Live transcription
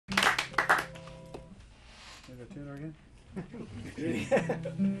there again?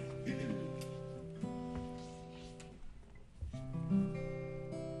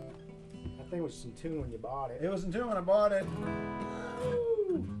 I think it was in tune when you bought it. It was in tune when I bought it.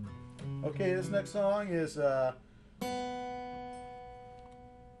 Okay, this next song is there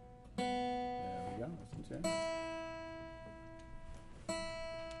we go, it's in tune.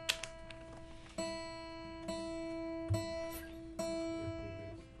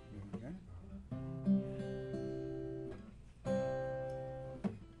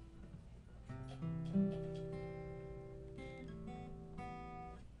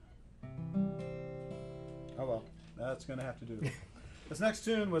 Oh well, that's going to have to do. This next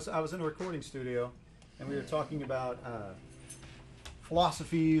tune was, I was in a recording studio, and we were talking about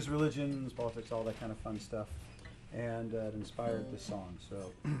philosophies, religions, politics, all that kind of fun stuff, and it inspired this song.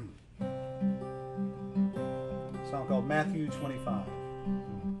 So, a song called Matthew 25.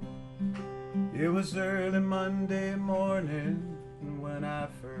 It was early Monday morning when I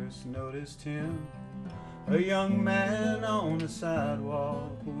first noticed him, a young man on the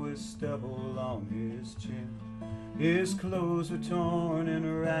sidewalk with stubble on his chin. His clothes were torn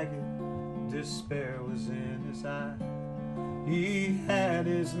and ragged, despair was in his eye. He had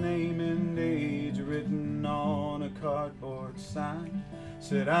his name and age written on a cardboard sign.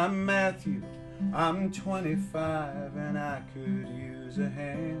 Said, "I'm Matthew, I'm 25, and I could use a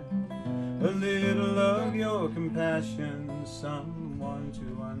hand. A little of your compassion, someone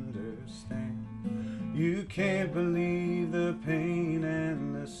to understand. You can't believe the pain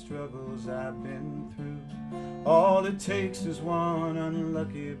and the struggles I've been through. All it takes is one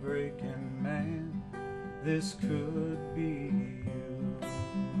unlucky break, and man, this could be you.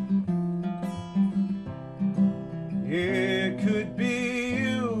 It could be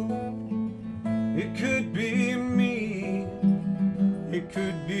you. It could be me. It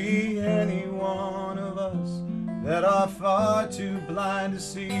could be any one of us that are far too blind to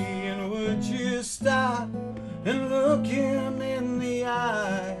see. And would you stop and look him in the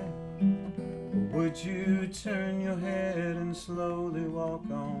eye? Or would you turn your head and slowly walk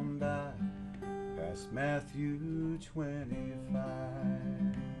on by past Matthew 25?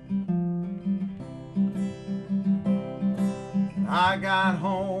 I got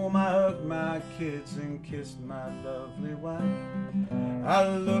home, I hugged my kids and kissed my lovely wife. I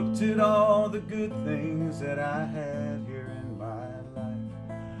looked at all the good things that I had here in my life.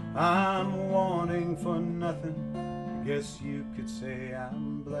 I'm wanting for nothing, I guess you could say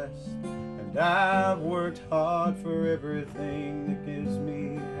I'm blessed. And I've worked hard for everything that gives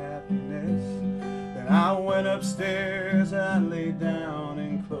me happiness. Then I went upstairs, I laid down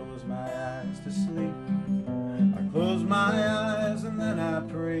and closed my eyes to sleep. I closed my eyes and then I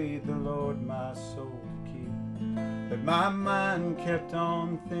prayed the Lord my soul to keep. But my mind kept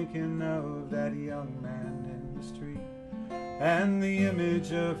on thinking of that young man in the street, and the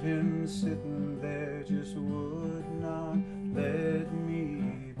image of him sitting there just would not let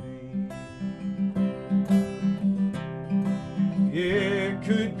me be. It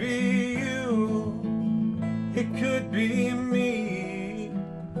could be you, it could be me,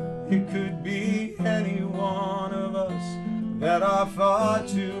 it could be any one of us that are far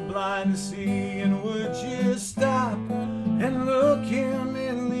too blind to see. And would you stop and look him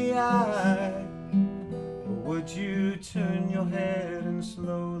in the eye? Or would you turn your head and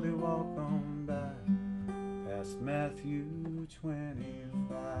slowly walk on by past Matthew 25?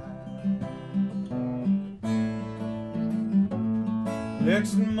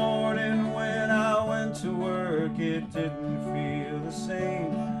 Next morning when I went to work, it didn't feel the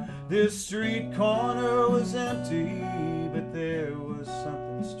same. This street corner was empty, but there was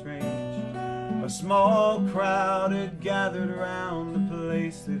something strange. A small crowd had gathered around the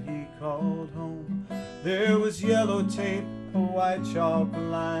place that he called home. There was yellow tape, a white chalk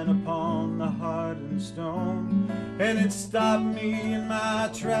line upon the hardened stone, and it stopped me in my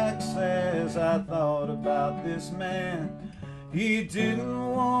tracks as I thought about this man. He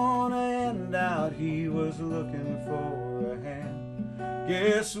didn't want a handout, he was looking for a hand.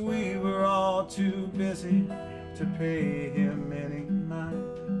 Guess we were all too busy to pay him any mind.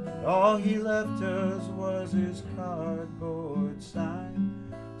 All he left us was his cardboard sign,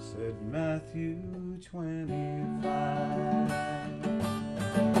 said Matthew 25.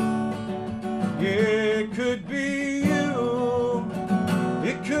 It could be you,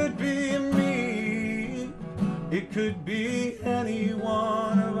 it could be me, it could be any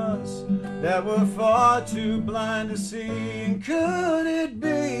one of us that were far too blind to see. And could it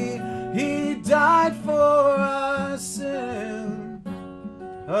be he died for our sin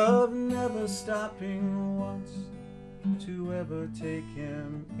of never stopping once to ever take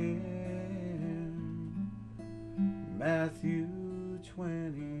him in? Matthew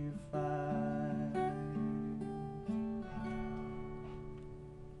 25.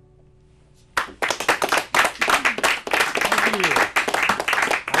 Thank you.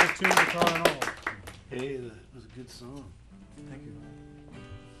 I was tuned guitar and all. Hey, that was a good song. Thank you.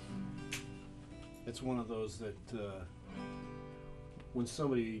 It's one of those that when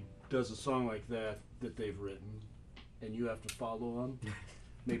somebody does a song like that they've written and you have to follow them,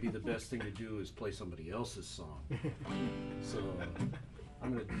 maybe the best thing to do is play somebody else's song. So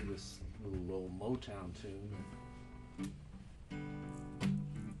I'm going to do this little Lowe Motown tune.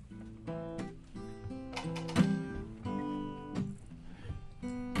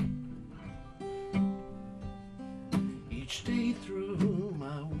 Each day through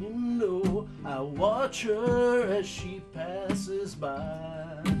my window, I watch her as she passes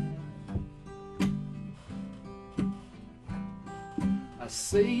by. I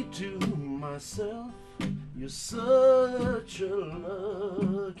say to myself, you're such a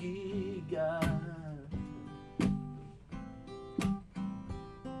lucky guy.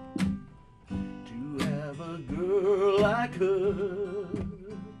 To have a girl like her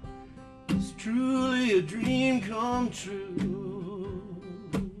is truly a dream come true.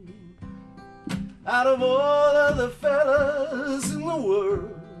 Out of all other fellas in the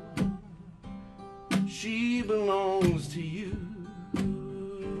world, she belongs to you.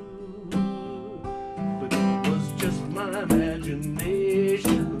 But it was just my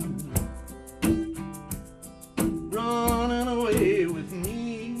imagination running away with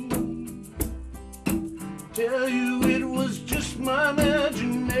me. Tell you it was just my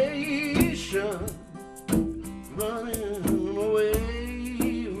imagination running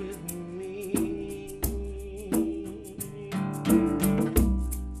away with me.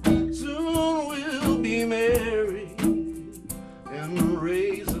 Soon we'll be married and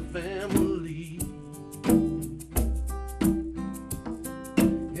raise a family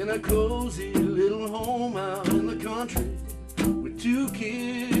in a cozy little home out in the country with 2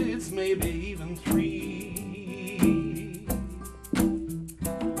 kids, maybe even 3.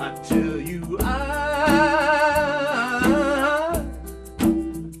 I tell you,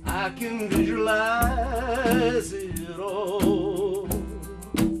 I can visualize it all.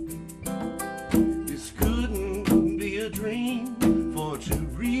 This couldn't be a dream, for to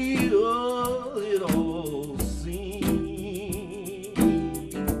real it all seems.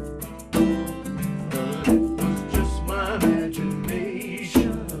 But it was just my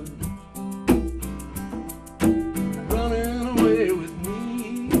imagination running away with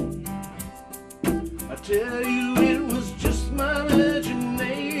me. I tell you it was just my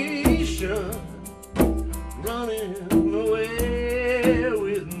imagination running away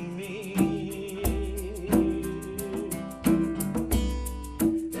with me.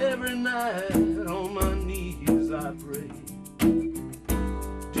 Every night on my knees I pray,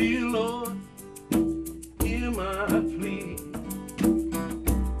 dear Lord, hear my plea.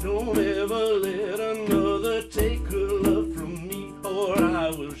 Don't ever let another take her love from me, or I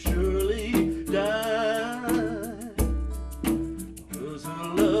will surely die. 'Cause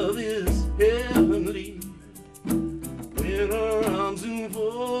her love is heavenly. When her arms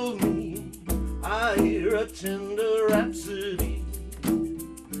enfold me, I hear a tender rhapsody.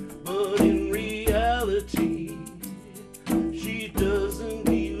 But in reality, she doesn't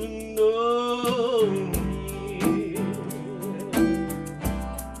even know me.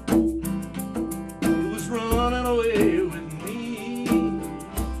 It was running away with me.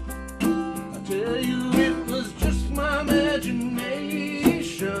 I tell you it was just my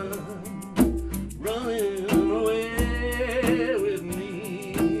imagination running away with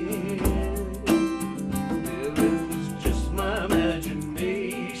me. Yeah, it was just my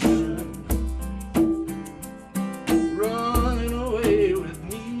imagination running away with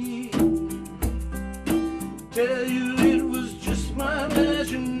me. Tell you it was just my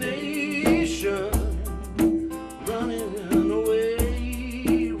imagination running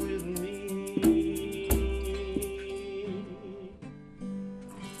away with me.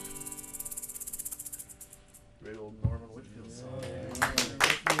 Great old Norman Whitfield song.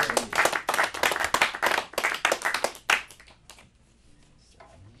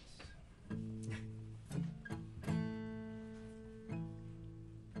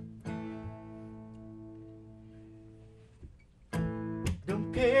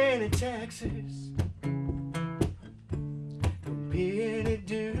 Don't pay any taxes, don't pay any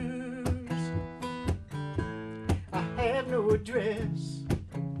dues. I have no address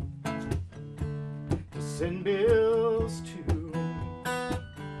to send bills to.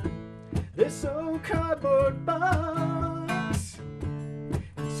 This old cardboard box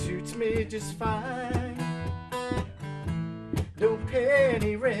suits me just fine. don't pay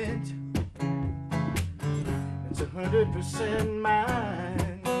any rent. It's 100%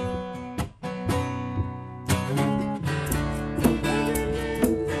 mine.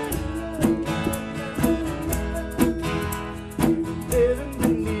 Living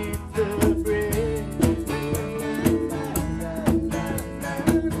beneath the bridge,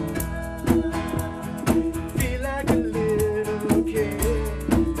 feel like a little kid.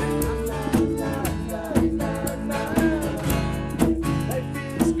 Life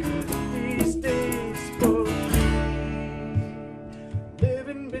is good these days for me.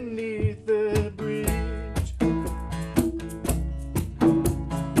 Living beneath the bridge.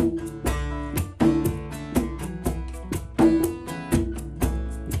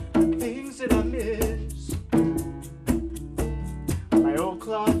 Things that I miss, my old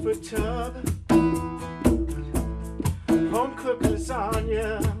clawfoot tub, home cooked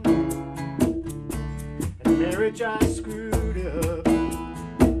lasagna, and marriage I screwed up.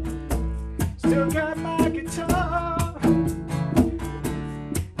 Still got my guitar,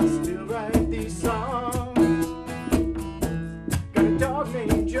 still write these songs. Got a dog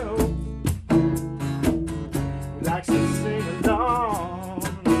named Joe who likes to sing along.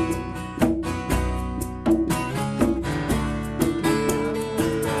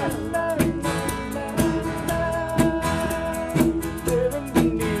 Living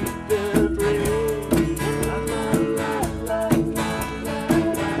beneath the bridge,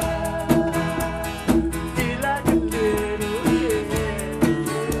 feel like a little kid.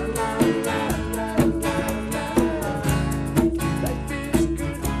 Life is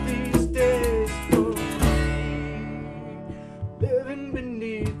good these days for me. Living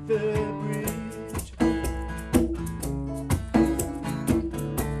beneath the bridge.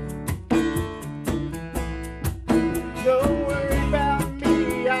 Don't worry about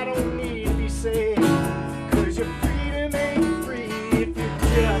me, I don't need to be saved. 'Cause your freedom ain't free if you're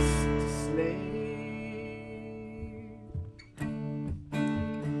just a slave.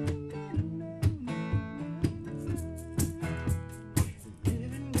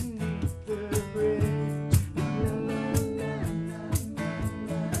 Living beneath the bridge,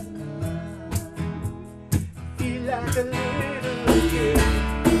 feel like a little kid.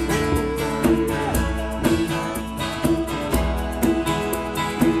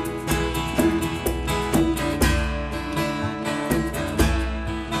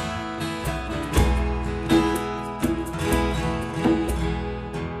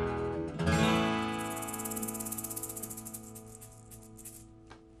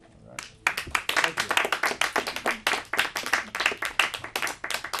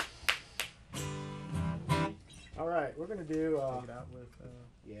 All right, we're gonna do. Take it out with.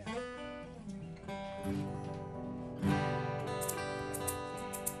 Yeah.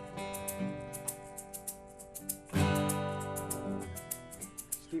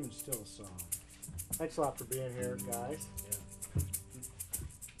 Steven Still's song. Thanks a lot for being here, guys. Yeah.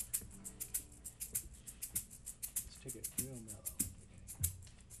 Let's take it real mellow.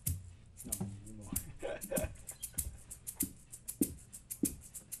 No, more.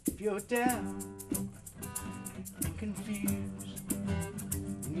 If you're down and confused,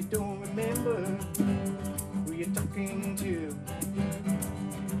 and you don't remember who you're talking to,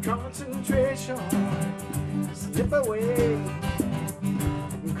 concentration slip away,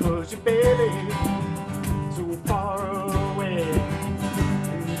 and cause your baby so far away.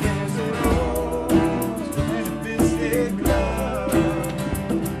 And there's an old metaphysic love,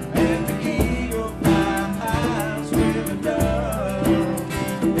 and the eagle flies with a dove.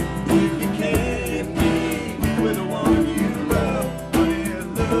 If you can't be with the one you love, honey,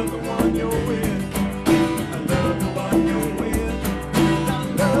 love the one you're with. I love the one you're with. I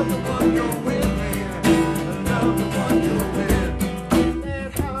love the one you're with, man. I love the one you're with.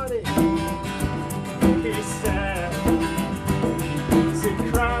 That heartache, don't be sad. Sit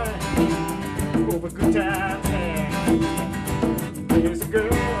crying over good times. There's a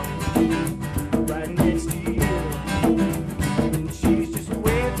girl right next to you, and she's just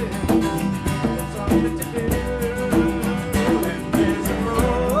waiting for something to do. And there's a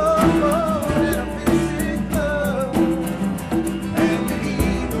road and a missing love, and the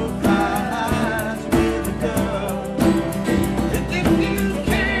eagle flies with a dove. And if you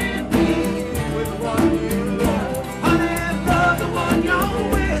can't be with the one you love, honey, love the one you're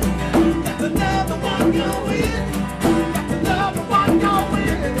with. Got to love the one you're with. Got to love the one you're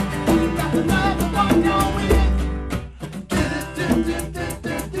with. Got to love